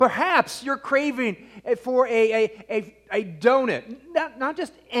Perhaps you're craving for a donut, not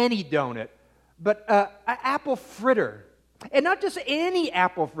just any donut, but an apple fritter. And not just any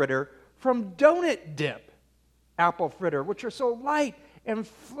apple fritter, from Donut Dip apple fritter, which are so light and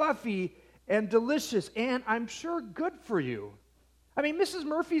fluffy and delicious, and I'm sure good for you. I mean, Mrs.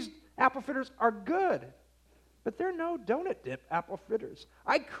 Murphy's apple fritters are good, but they're no Donut Dip apple fritters.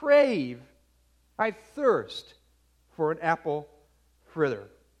 I thirst for an apple fritter.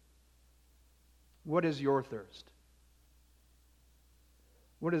 What is your thirst?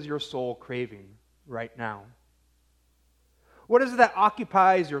 What is your soul craving right now? What is it that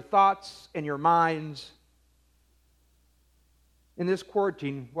occupies your thoughts and your minds? In this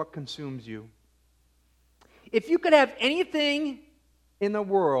quarantine, what consumes you? If you could have anything in the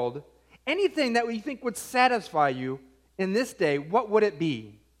world, anything that you think would satisfy you in this day, what would it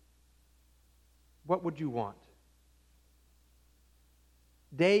be? What would you want?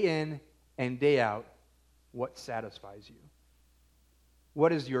 Day in and day out, what satisfies you?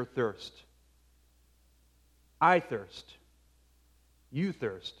 What is your thirst? I thirst. You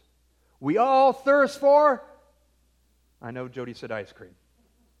thirst. We all thirst for, I know Jody said ice cream.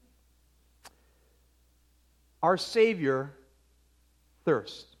 Our Savior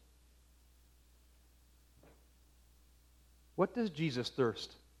thirsts. What does Jesus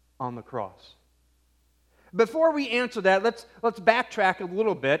thirst on the cross? Before we answer that, let's backtrack a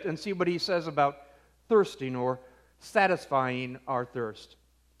little bit and see what he says about thirsting or satisfying our thirst.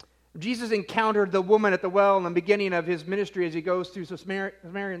 Jesus encountered the woman at the well in the beginning of his ministry as he goes through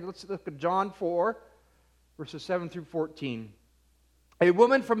Samaria. Let's look at John 4, verses 7 through 14. A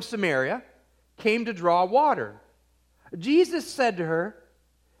woman from Samaria came to draw water. Jesus said to her,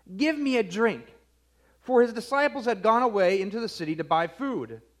 "Give me a drink," for his disciples had gone away into the city to buy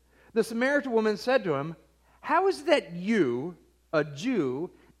food. The Samaritan woman said to him, "How is it that you, a Jew,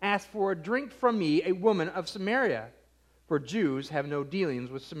 ask for a drink from me, a woman of Samaria? For Jews have no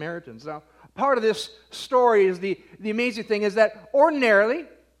dealings with Samaritans." Now, part of this story is the amazing thing is that ordinarily,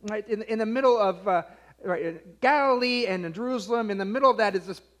 right, in the middle of Galilee and in Jerusalem, in the middle of that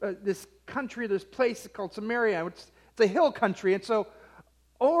is this country, this place called Samaria. It's a hill country, and so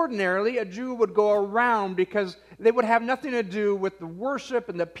ordinarily a Jew would go around because they would have nothing to do with the worship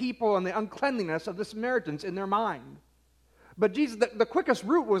and the people and the uncleanliness of the Samaritans in their mind. But Jesus, the quickest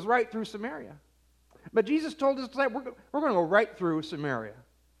route was right through Samaria. But Jesus told us that we're going to go right through Samaria.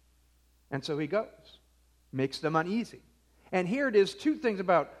 And so he goes. Makes them uneasy. And here it is, two things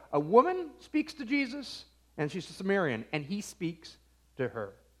about a woman speaks to Jesus, and she's a Samaritan, and he speaks to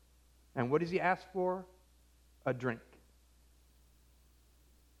her. And what does he ask for? A drink.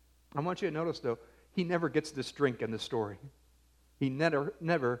 I want you to notice, though, he never gets this drink in the story. He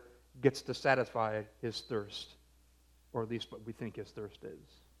never gets to satisfy his thirst, or at least what we think his thirst is.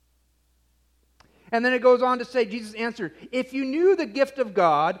 And then it goes on to say, Jesus answered, "If you knew the gift of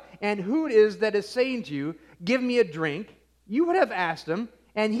God and who it is that is saying to you, 'Give me a drink,' you would have asked him,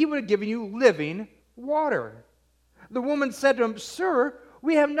 and he would have given you living water." The woman said to him, "Sir,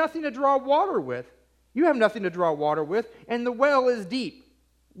 we have nothing to draw water with. You have nothing to draw water with, and the well is deep.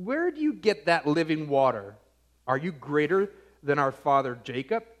 Where do you get that living water? Are you greater than our father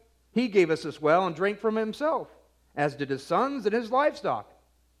Jacob? He gave us this well and drank from it himself, as did his sons and his livestock."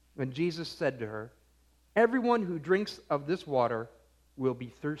 And Jesus said to her, "Everyone who drinks of this water will be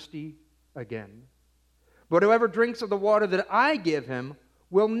thirsty again. But whoever drinks of the water that I give him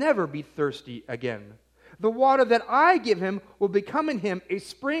will never be thirsty again. The water that I give him will become in him a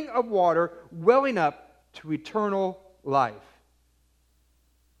spring of water welling up to eternal life."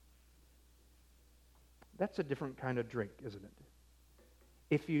 That's a different kind of drink, isn't it?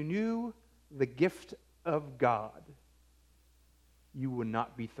 If you knew the gift of God, you would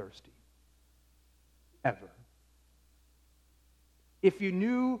not be thirsty. Ever. If you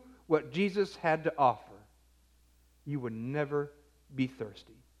knew what Jesus had to offer, you would never be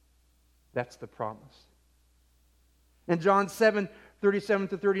thirsty. That's the promise. In John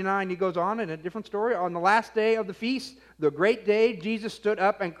 7:37-39, he goes on in a different story. On the last day of the feast, the great day, Jesus stood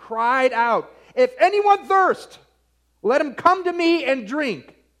up and cried out, "If anyone thirst, let him come to me and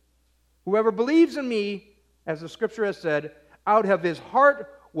drink. Whoever believes in me, as the scripture has said, out of his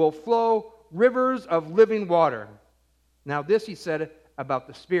heart will flow rivers of living water." Now this he said about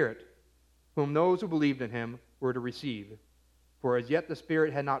the Spirit, whom those who believed in him were to receive. For as yet the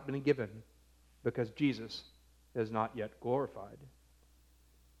Spirit had not been given, because Jesus is not yet glorified.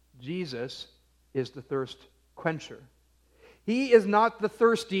 Jesus is the thirst quencher. He is not the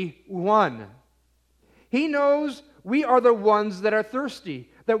thirsty one. He knows we are the ones that are thirsty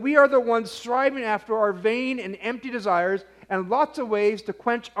that we are the ones striving after our vain and empty desires and lots of ways to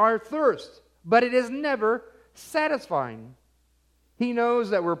quench our thirst, but it is never satisfying. He knows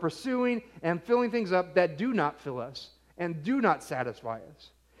that we're pursuing and filling things up that do not fill us and do not satisfy us.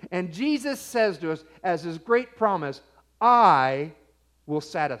 And Jesus says to us as his great promise, I will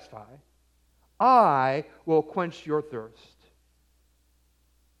satisfy. I will quench your thirst.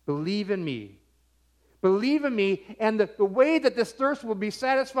 Believe in me. Believe in me, and the way that this thirst will be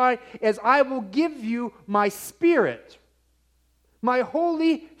satisfied is I will give you my Spirit. My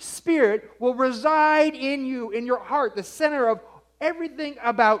Holy Spirit will reside in you, in your heart, the center of everything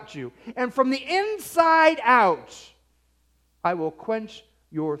about you. And from the inside out, I will quench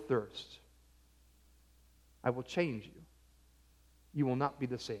your thirst. I will change you. You will not be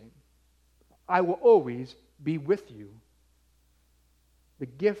the same. I will always be with you. The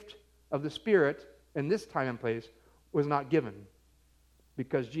gift of the Spirit in this time and place was not given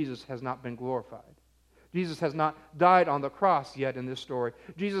because Jesus has not been glorified. Jesus has not died on the cross yet in this story.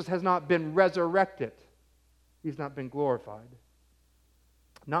 Jesus has not been resurrected. He's not been glorified.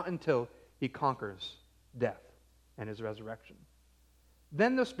 Not until he conquers death and his resurrection.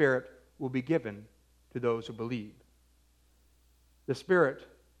 Then the Spirit will be given to those who believe. The Spirit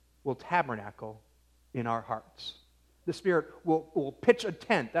will tabernacle in our hearts. The Spirit will pitch a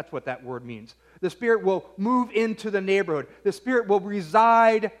tent. That's what that word means. The Spirit will move into the neighborhood. The Spirit will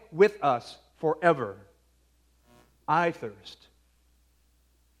reside with us forever. I thirst.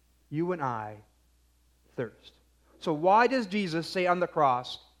 You and I thirst. So why does Jesus say on the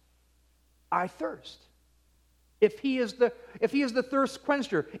cross, I thirst? If he is the thirst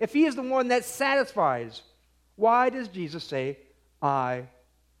quencher, if he is the one that satisfies, why does Jesus say, I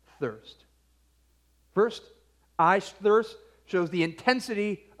thirst? First, I thirst shows the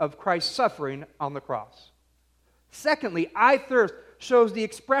intensity of Christ's suffering on the cross. Secondly, I thirst shows the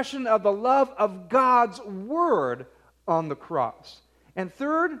expression of the love of God's word on the cross. And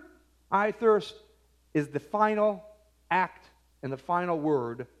third, I thirst is the final act and the final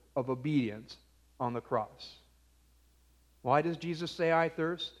word of obedience on the cross. Why does Jesus say, I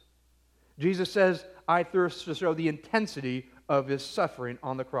thirst? Jesus says, I thirst to show the intensity of his suffering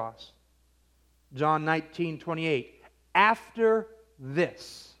on the cross. John 19:28. After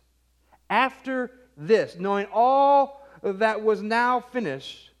this, knowing all that was now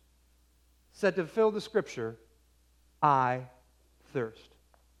finished, said to fulfill the scripture, I thirst.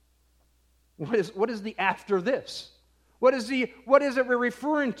 What is the after this? What is it we're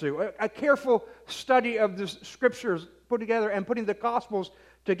referring to? A careful study of the scriptures put together and putting the Gospels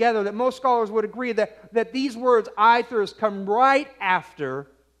together, that most scholars would agree that these words, I thirst, come right after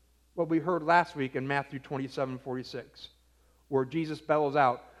what we heard last week in Matthew 27:46, where Jesus bellows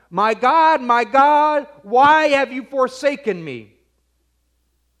out, my God, why have you forsaken me?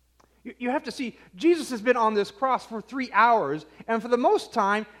 You have to see, Jesus has been on this cross for 3 hours, and for the most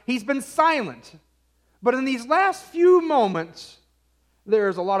time, he's been silent. But in these last few moments,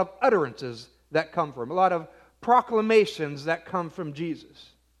 there's a lot of utterances that come from him, a lot of proclamations that come from Jesus.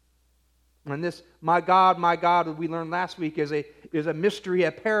 And this, my God, that we learned last week, is a mystery,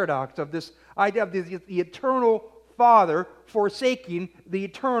 a paradox of this idea of the eternal Father forsaking the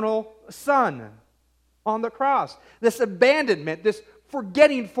eternal Son on the cross. This abandonment, this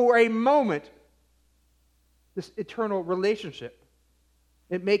forgetting for a moment this eternal relationship.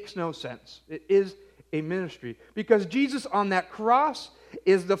 It makes no sense. It is a ministry. Because Jesus on that cross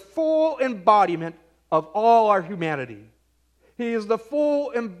is the full embodiment of all our humanity. He is the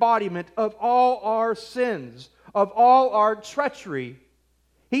full embodiment of all our sins, of all our treachery.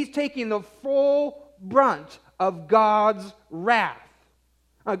 He's taking the full brunt of God's wrath.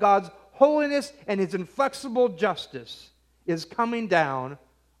 God's holiness and his inflexible justice is coming down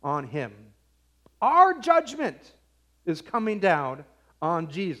on him. Our judgment is coming down on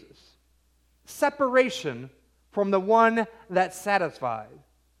Jesus. Separation from the one that satisfies.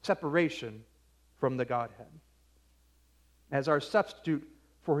 Separation from the Godhead. As our substitute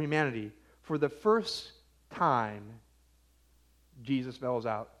for humanity, for the first time, Jesus bellows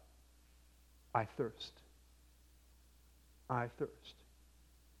out, I thirst. I thirst.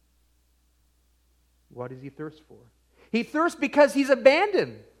 What does he thirst for? He thirsts because he's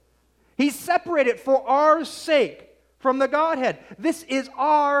abandoned. He's separated for our sake from the Godhead. This is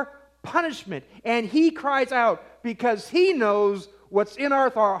our punishment. And he cries out because he knows what's in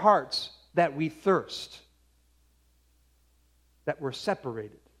our hearts, that we thirst, that we're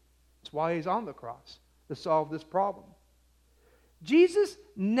separated. That's why he's on the cross, to solve this problem. Jesus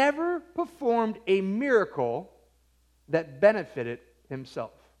never performed a miracle that benefited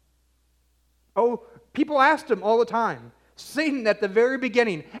himself. Oh, people asked him all the time, Satan, at the very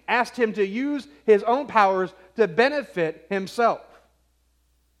beginning, asked him to use his own powers to benefit himself.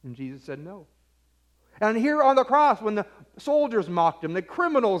 And Jesus said no. And here on the cross, when the soldiers mocked him, the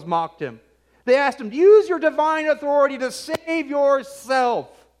criminals mocked him, they asked him, use your divine authority to save yourself.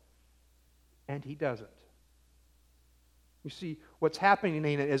 And he doesn't. You see, what's happening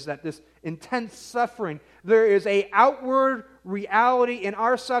is that this intense suffering, there is an outward reality in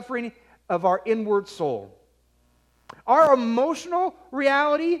our suffering of our inward soul. Our emotional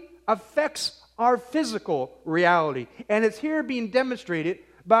reality affects our physical reality. And it's here being demonstrated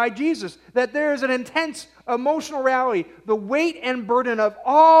by Jesus that there is an intense emotional reality. The weight and burden of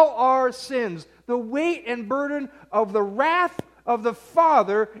all our sins, the weight and burden of the wrath of the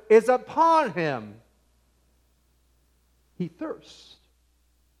Father is upon him. He thirsts.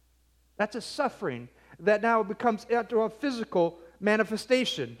 That's a suffering that now becomes into a physical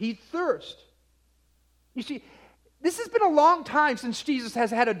manifestation. He thirsts. You see, this has been a long time since Jesus has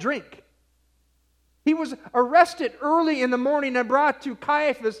had a drink. He was arrested early in the morning and brought to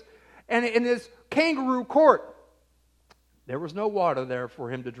Caiaphas and in his kangaroo court. There was no water there for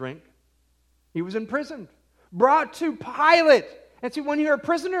him to drink. He was imprisoned, brought to Pilate. And see, when you're a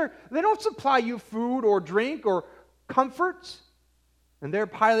prisoner, they don't supply you food or drink or comforts. And there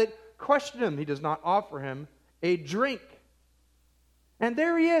Pilate questioned him. He does not offer him a drink. And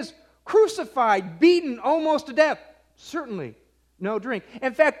there he is, crucified, beaten almost to death. Certainly no drink.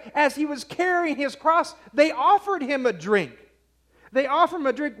 In fact, as he was carrying his cross, they offered him a drink. They offered him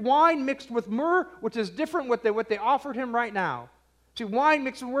a drink, wine mixed with myrrh, which is different what they offered him right now. See, wine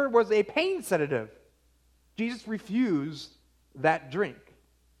mixed with myrrh was a pain sedative. Jesus refused that drink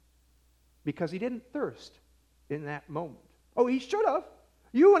because he didn't thirst in that moment. Oh, he should have.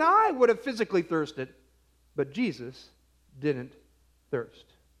 You and I would have physically thirsted, but Jesus didn't thirst.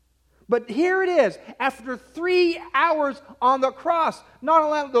 But here it is, after 3 hours on the cross, not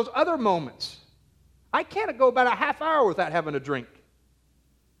allowing those other moments. I can't go about a half hour without having a drink.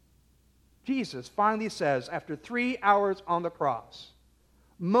 Jesus finally says, after 3 hours on the cross,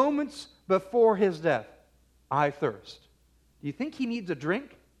 moments before his death, I thirst. Do you think he needs a drink?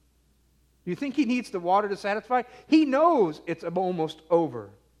 Do you think he needs the water to satisfy? He knows it's almost over.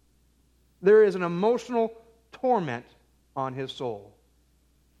 There is an emotional torment on his soul.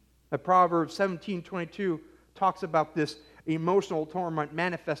 Proverbs 17:22 talks about this emotional torment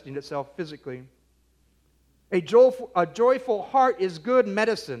manifesting itself physically. A joyful heart is good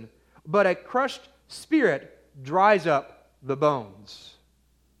medicine, but a crushed spirit dries up the bones.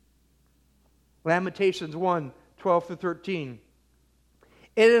 Lamentations 1:12-13.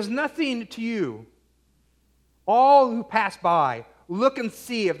 It is nothing to you. All who pass by, look and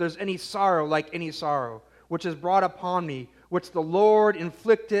see if there's any sorrow like any sorrow, which is brought upon me, which the Lord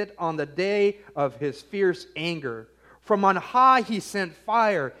inflicted on the day of his fierce anger. From on high he sent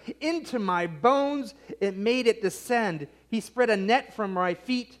fire. Into my bones it made it descend. He spread a net from my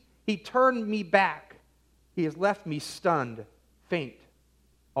feet. He turned me back. He has left me stunned, faint,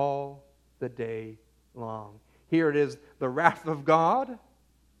 all the day long. Here it is, the wrath of God.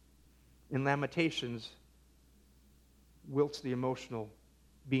 In Lamentations, wilts the emotional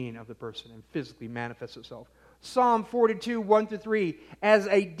being of the person and physically manifests itself. Psalm 42, 1-3. As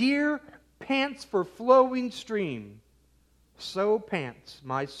a deer pants for flowing stream, so pants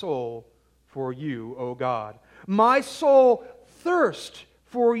my soul for you, O God. My soul thirsts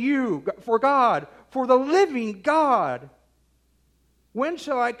for you, for God, for the living God. When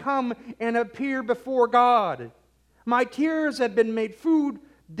shall I come and appear before God? My tears have been made food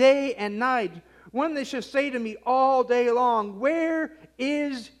day and night. When they shall say to me all day long, where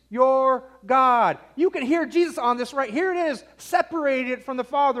is your God? You can hear Jesus on this right here. It is separated from the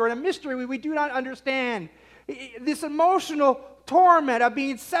Father in a mystery we do not understand. This emotional torment of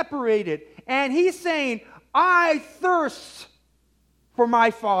being separated. And he's saying, I thirst for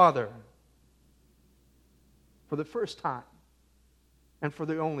my Father. For the first time and for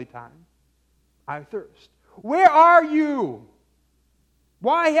the only time, I thirst. Where are you?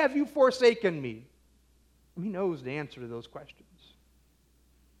 Why have you forsaken me? He knows the answer to those questions.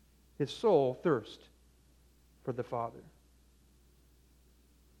 His soul thirsts for the Father.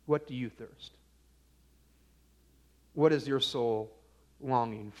 What do you thirst? What is your soul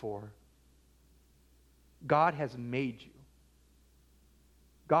longing for? God has made you.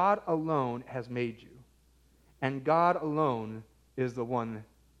 God alone has made you. And God alone is the one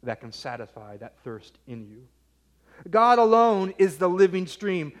that can satisfy that thirst in you. God alone is the living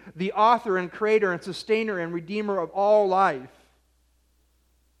stream, the author and creator and sustainer and redeemer of all life.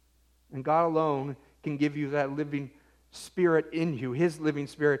 And God alone can give you that living spirit in you, his living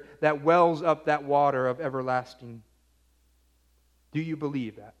spirit that wells up that water of everlasting Do you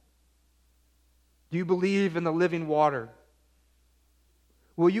believe that? Do you believe in the living water?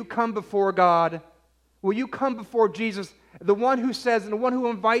 Will you come before God? Will you come before Jesus, the one who says and the one who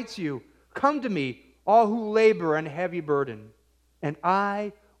invites you, come to me, all who labor and heavy burden, and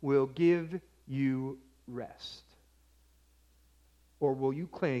I will give you rest? Or will you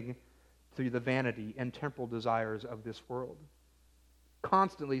cling to the vanity and temporal desires of this world,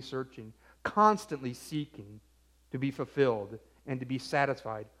 constantly searching, constantly seeking to be fulfilled and to be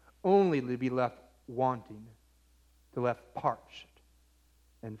satisfied, only to be left wanting, to left parched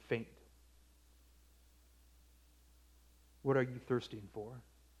and faint? What are you thirsting for?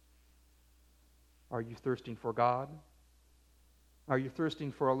 Are you thirsting for God? Are you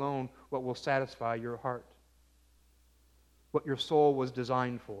thirsting for alone what will satisfy your heart? What your soul was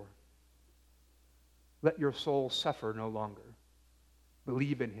designed for? Let your soul suffer no longer.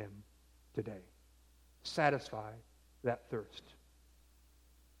 Believe in Him today. Satisfy that thirst.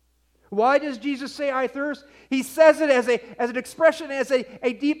 Why does Jesus say, I thirst? He says it as an expression, as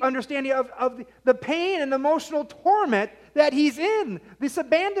a deep understanding of the pain and emotional torment that he's in, this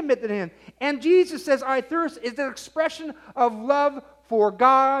abandonment that he's in. And Jesus says, I thirst is an expression of love for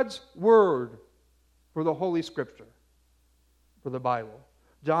God's Word, for the Holy Scripture, for the Bible.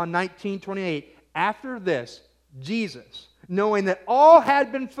 John 19:28. After this, Jesus, knowing that all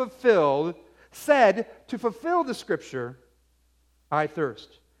had been fulfilled, said to fulfill the Scripture, I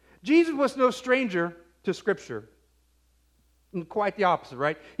thirst. Jesus was no stranger to Scripture. Quite the opposite,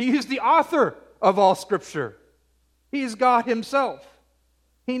 right? He is the author of all Scripture. He is God Himself.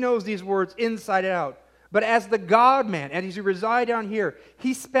 He knows these words inside and out. But as the God-man, and as He resides down here,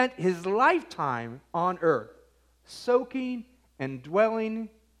 He spent His lifetime on earth, soaking and dwelling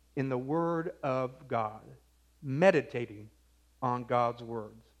in the Word of God, meditating on God's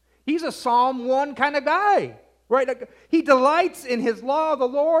words. He's a Psalm 1 kind of guy. Right? He delights in His law of the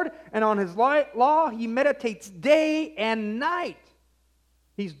Lord, and on His law He meditates day and night.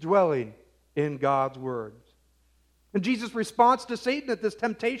 He's dwelling in God's words. And Jesus' response to Satan at this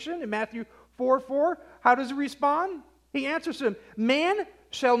temptation in Matthew 4:4, how does He respond? He answers him, man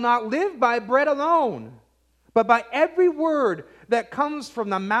shall not live by bread alone, but by every word that comes from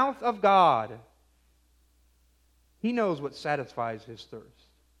the mouth of God. He knows what satisfies his thirst.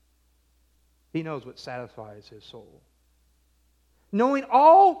 He knows what satisfies his soul. Knowing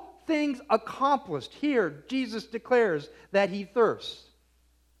all things accomplished, here Jesus declares that he thirsts.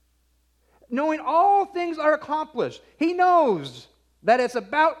 Knowing all things are accomplished, he knows that it's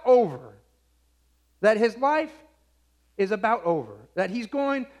about over, that his life is about over, that he's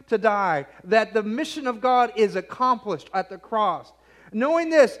going to die, that the mission of God is accomplished at the cross. Knowing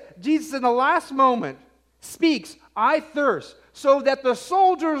this, Jesus in the last moment speaks, I thirst, so that the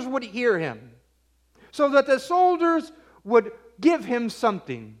soldiers would hear him. So that the soldiers would give him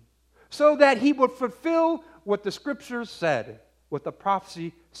something, so that he would fulfill what the Scriptures said, what the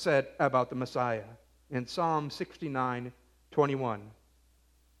prophecy said about the Messiah. In Psalm 69:21,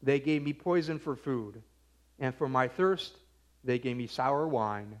 they gave me poison for food, and for my thirst they gave me sour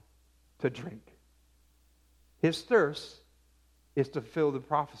wine to drink. His thirst is to fulfill the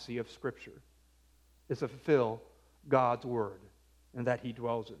prophecy of Scripture, is to fulfill God's Word, and that he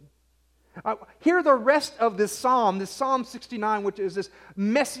dwells in. Hear the rest of this Psalm 69, which is this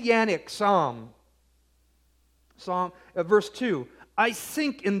messianic psalm. Verse 2, I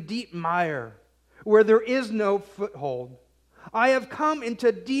sink in deep mire where there is no foothold. I have come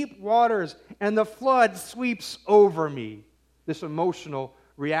into deep waters, and the flood sweeps over me. This emotional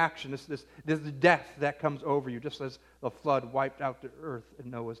reaction, this death that comes over you, just as the flood wiped out the earth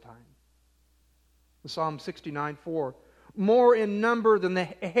in Noah's time. Psalm 69:4. More in number than the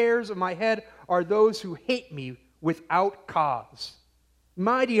hairs of my head are those who hate me without cause.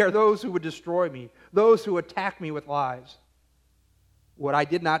 Mighty are those who would destroy me, those who attack me with lies. What I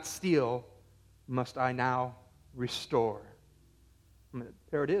did not steal, must I now restore.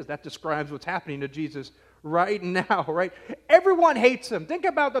 There it is. That describes what's happening to Jesus right now, right? Everyone hates him. Think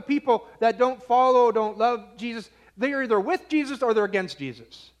about the people that don't follow, don't love Jesus. They're either with Jesus or they're against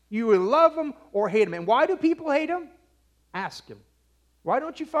Jesus. You either love him or hate him. And why do people hate him? Ask him. Why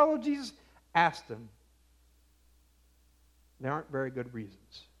don't you follow Jesus? Ask them. There aren't very good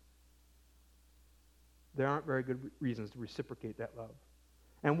reasons. There aren't very good reasons to reciprocate that love.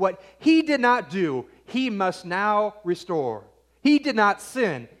 And what he did not do, he must now restore. He did not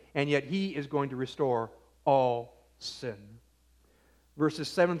sin, and yet he is going to restore all sin. Verses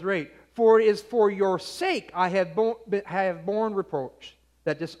 7 through 8. For it is for your sake I have borne reproach,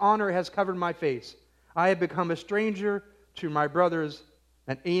 that dishonor has covered my face. I have become a stranger to my brothers,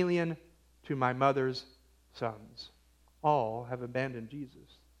 an alien to my mother's sons. All have abandoned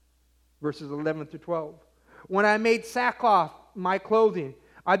Jesus. Verses 11 through 12. When I made sackcloth my clothing,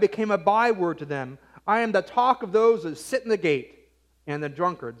 I became a byword to them. I am the talk of those that sit in the gate, and the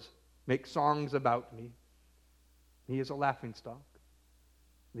drunkards make songs about me. He is a laughingstock.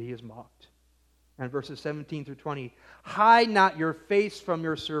 He is mocked. And verses 17 through 20. Hide not your face from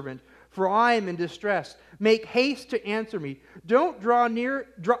your servant, for I am in distress. Make haste to answer me. Don't draw near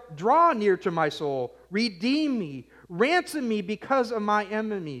to my soul. Redeem me. Ransom me because of my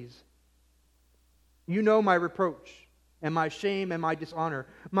enemies. You know my reproach and my shame and my dishonor.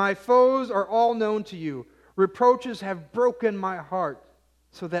 My foes are all known to you. Reproaches have broken my heart,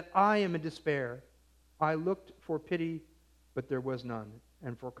 so that I am in despair. I looked for pity, but there was none,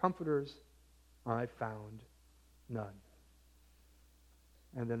 and for comforters I found none.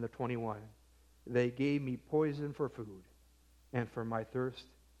 And then the 21. They gave me poison for food, and for my thirst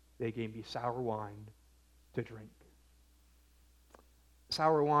they gave me sour wine to drink.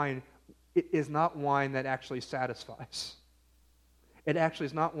 Sour wine, it is not wine that actually satisfies. It actually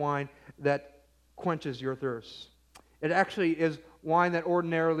is not wine that quenches your thirst. It actually is wine that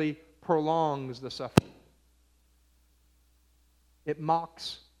ordinarily prolongs the suffering. It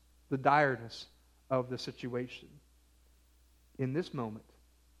mocks the direness of the situation. In this moment,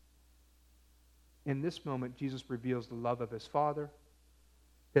 Jesus reveals the love of his Father,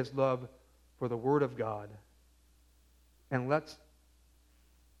 his love for the Word of God, and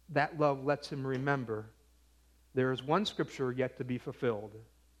that love lets him remember there is one Scripture yet to be fulfilled,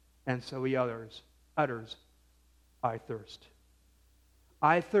 and so he utters, I thirst.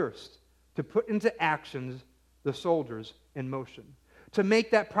 I thirst to put into actions the soldiers in motion, to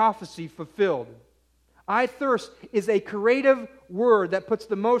make that prophecy fulfilled. I thirst is a creative word that puts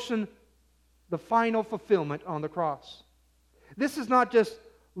the motion, the final fulfillment on the cross. This is not just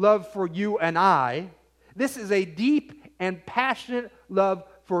love for you and I. This is a deep and passionate love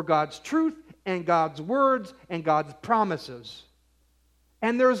for God's truth and God's words and God's promises.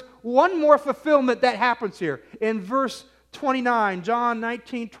 And there's one more fulfillment that happens here in verse 29, John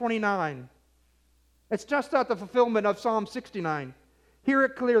 19:29. It's just not the fulfillment of Psalm 69. Hear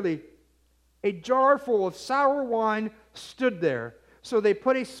it clearly. A jar full of sour wine stood there. So they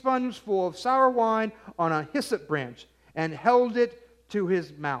put a sponge full of sour wine on a hyssop branch and held it to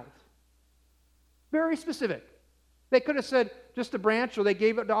his mouth. Very specific. They could have said just a branch, or they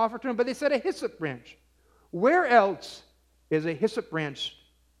gave it to offer to him, but they said a hyssop branch. Where else is a hyssop branch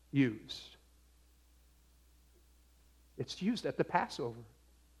used? It's used at the Passover.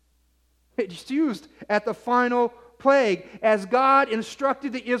 It's used at the final plague as God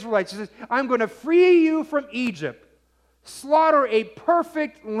instructed the Israelites. He says, I'm going to free you from Egypt. Slaughter a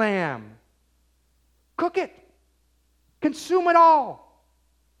perfect lamb. Cook it. Consume it all.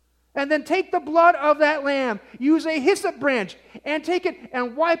 And then take the blood of that lamb, use a hyssop branch, and take it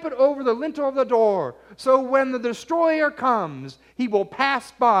and wipe it over the lintel of the door. So when the destroyer comes, he will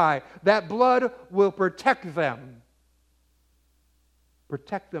pass by. That blood will protect them.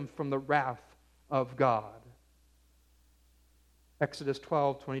 Protect them from the wrath of God. Exodus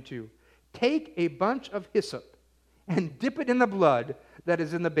 12:22. Take a bunch of hyssop and dip it in the blood that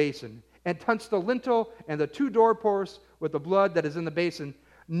is in the basin, and touch the lintel and the two doorposts with the blood that is in the basin.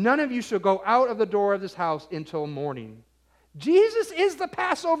 None of you shall go out of the door of this house until morning. Jesus is the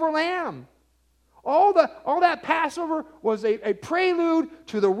Passover lamb. All that Passover was a prelude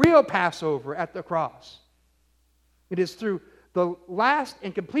to the real Passover at the cross. It is through the last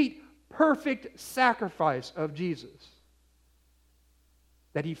and complete perfect sacrifice of Jesus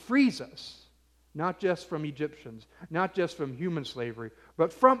that he frees us, not just from Egyptians, not just from human slavery,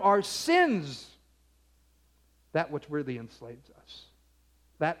 but from our sins, that which really enslaves us,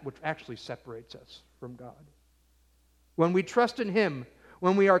 that which actually separates us from God. When we trust in him,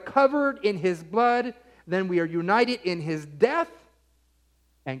 when we are covered in his blood, then we are united in his death,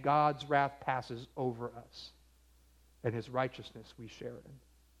 and God's wrath passes over us, and his righteousness we share in.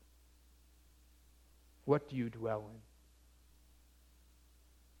 What do you dwell in?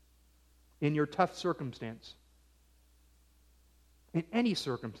 In your tough circumstance, in any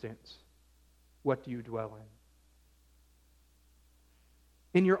circumstance, what do you dwell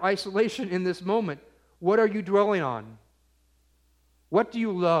in? In your isolation in this moment, what are you dwelling on? What do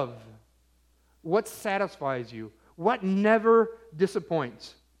you love? What satisfies you? What never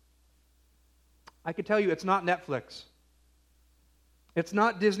disappoints? I can tell you it's not Netflix. It's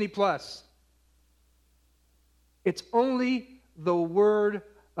not Disney Plus. It's only the Word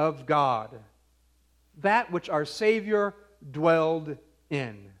of God, that which our Savior dwelled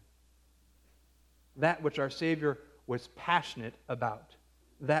in, that which our Savior was passionate about,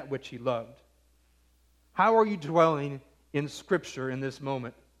 that which he loved. How are you dwelling in Scripture in this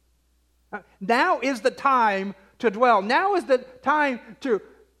moment. Now is the time to dwell. Now is the time to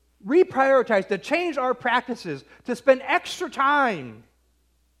reprioritize, to change our practices, to spend extra time,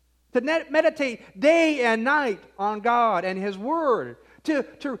 to meditate day and night on God and His Word,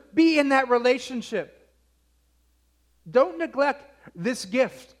 to be in that relationship. Don't neglect this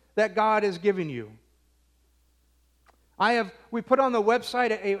gift that God has given you. We put on the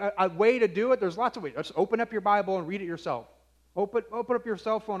website a way to do it. There's lots of ways. Just open up your Bible and read it yourself. Open up your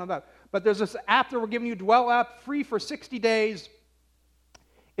cell phone on that. But there's this app that we're giving you, Dwell app, free for 60 days.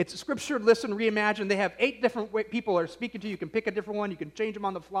 It's Scripture, Listen, Reimagine. They have 8 different people that are speaking to you. You can pick a different one. You can change them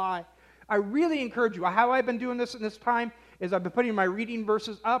on the fly. I really encourage you. How I've been doing this in this time is I've been putting my reading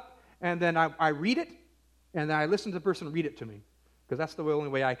verses up, and then I read it, and then I listen to the person read it to me, because that's the only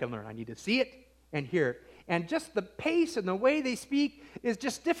way I can learn. I need to see it and hear it. And just the pace and the way they speak is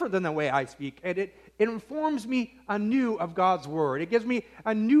just different than the way I speak. And it informs me anew of God's Word. It gives me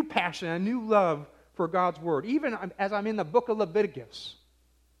a new passion, a new love for God's Word. Even as I'm in the book of Leviticus,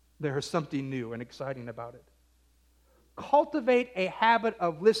 there is something new and exciting about it. Cultivate a habit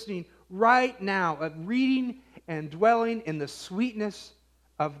of listening right now, of reading and dwelling in the sweetness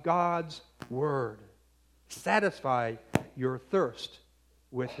of God's Word. Satisfy your thirst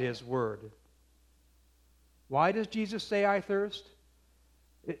with His Word. Why does Jesus say, I thirst?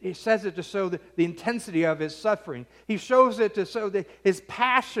 He says it to show the intensity of His suffering. He shows it to show His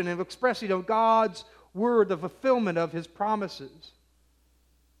passion of expressing of God's Word, the fulfillment of His promises.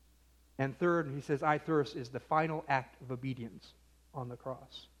 And third, He says, I thirst is the final act of obedience on the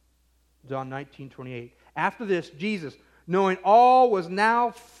cross. John 19:28. After this, Jesus, knowing all was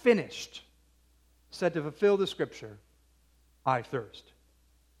now finished, said to fulfill the Scripture, I thirst.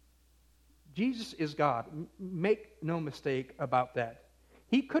 Jesus is God. Make no mistake about that.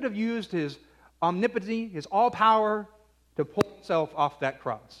 He could have used His omnipotence, His all-power, to pull Himself off that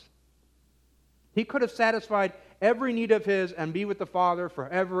cross. He could have satisfied every need of His and be with the Father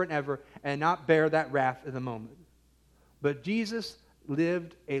forever and ever and not bear that wrath in the moment. But Jesus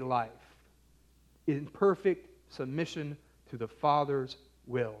lived a life in perfect submission to the Father's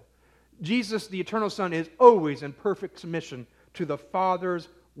will. Jesus, the eternal Son, is always in perfect submission to the Father's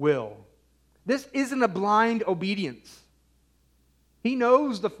will. This isn't a blind obedience. He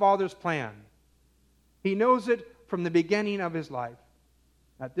knows the Father's plan. He knows it from the beginning of His life,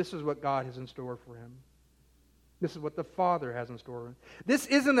 that this is what God has in store for Him. This is what the Father has in store for Him. This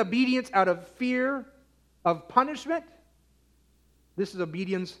isn't obedience out of fear of punishment. This is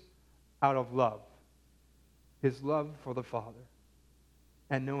obedience out of love. His love for the Father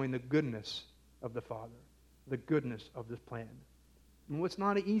and knowing the goodness of the Father, the goodness of this plan. And it's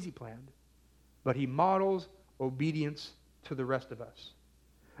not an easy plan, but He models obedience to the rest of us.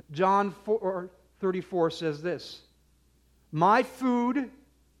 John 4:34 says this, my food,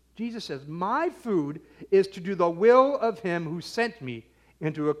 Jesus says, my food is to do the will of Him who sent me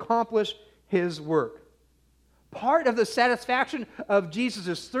and to accomplish His work. Part of the satisfaction of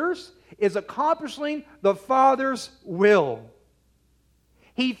Jesus' thirst is accomplishing the Father's will.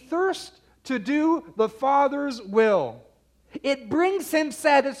 He thirsts to do the Father's will. It brings Him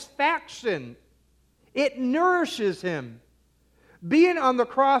satisfaction. It nourishes Him. Being on the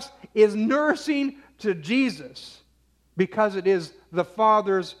cross is nourishing to Jesus because it is the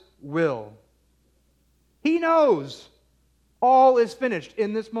Father's will. He knows all is finished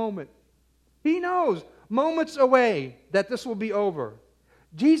in this moment. He knows moments away that this will be over.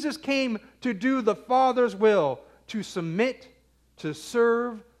 Jesus came to do the Father's will, to submit, to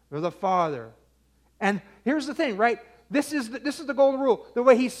serve the Father. And here's the thing, right? This is the golden rule. The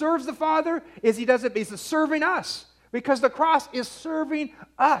way He serves the Father is He does it, He's serving us. Because the cross is serving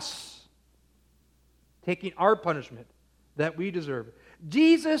us. Taking our punishment that we deserve.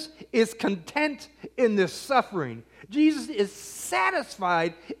 Jesus is content in this suffering. Jesus is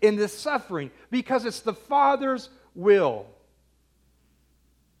satisfied in this suffering because it's the Father's will.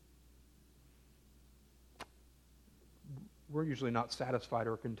 We're usually not satisfied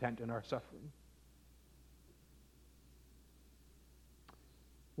or content in our suffering.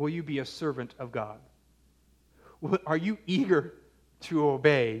 Will you be a servant of God? Are you eager to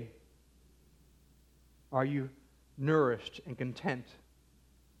obey? Are you nourished and content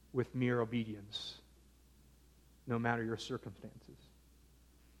with mere obedience, no matter your circumstances?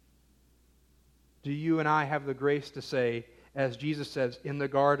 Do you and I have the grace to say, as Jesus says in the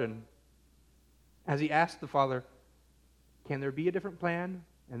garden, as He asked the Father, can there be a different plan?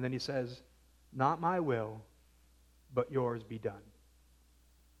 And then He says, not my will, but yours be done.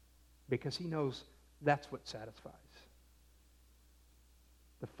 Because He knows that's what satisfies.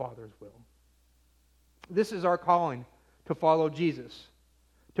 The Father's will. This is our calling to follow Jesus,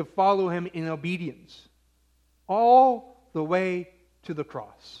 to follow him in obedience, all the way to the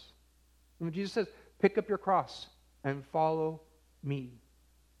cross. And when Jesus says, pick up your cross and follow me.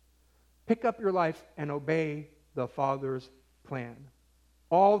 Pick up your life and obey the Father's plan.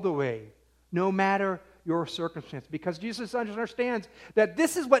 All the way, no matter your circumstance. Because Jesus understands that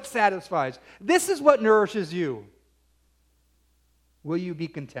this is what satisfies. This is what nourishes you. Will you be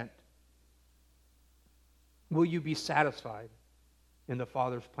content? Will you be satisfied in the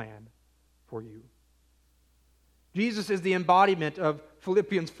Father's plan for you? Jesus is the embodiment of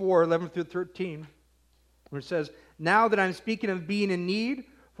Philippians 4, 11 through 13, where it says, now that I'm speaking of being in need,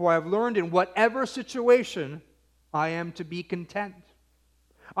 for I have learned in whatever situation I am to be content.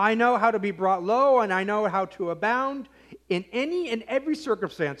 I know how to be brought low, and I know how to abound. In any and every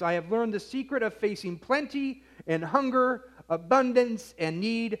circumstance, I have learned the secret of facing plenty and hunger, abundance and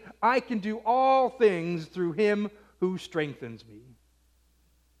need. I can do all things through him who strengthens me.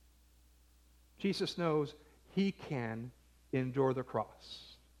 Jesus knows he can endure the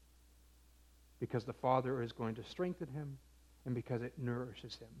cross because the Father is going to strengthen him and because it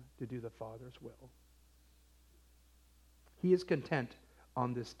nourishes him to do the Father's will. He is content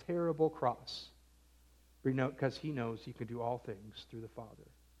on this terrible cross because he knows he can do all things through the Father.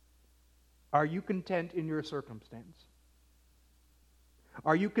 Are you content in your circumstance?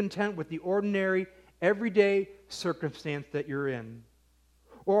 Are you content with the ordinary, everyday circumstance that you're in?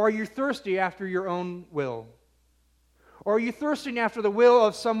 Or are you thirsty after your own will? Or are you thirsting after the will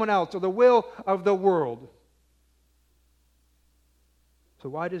of someone else or the will of the world? So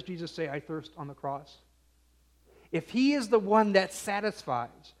why does Jesus say, I thirst on the cross? If he is the one that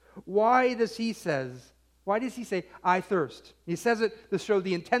satisfies, why does he say, I thirst? He says it to show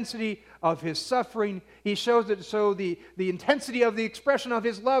the intensity of his suffering. He shows it to show the intensity of the expression of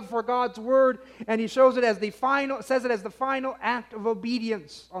his love for God's word. And he shows it as says it as the final act of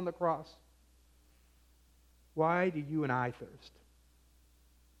obedience on the cross. Why do you and I thirst?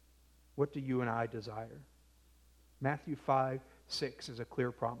 What do you and I desire? Matthew 5:6 is a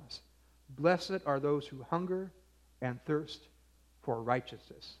clear promise. Blessed are those who hunger and thirst for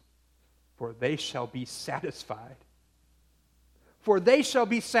righteousness, for they shall be satisfied. For they shall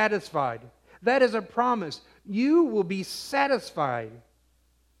be satisfied. That is a promise. You will be satisfied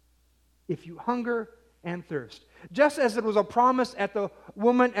if you hunger and thirst. Just as it was a promise at the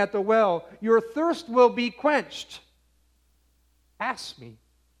woman at the well, your thirst will be quenched. Ask me,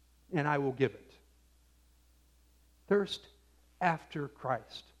 and I will give it. Thirst after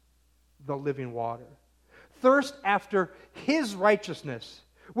Christ, the living water. Thirst after his righteousness,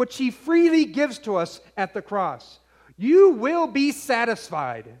 which he freely gives to us at the cross. You will be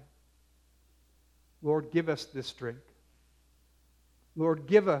satisfied. Lord, give us this drink. Lord,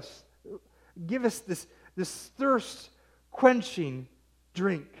 give us this thirst-quenching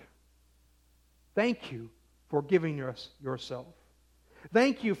drink. Thank you for giving us yourself.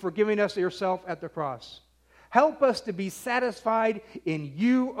 Thank you for giving us yourself at the cross. Help us to be satisfied in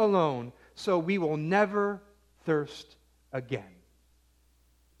you alone so we will never thirst again.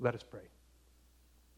 Let us pray.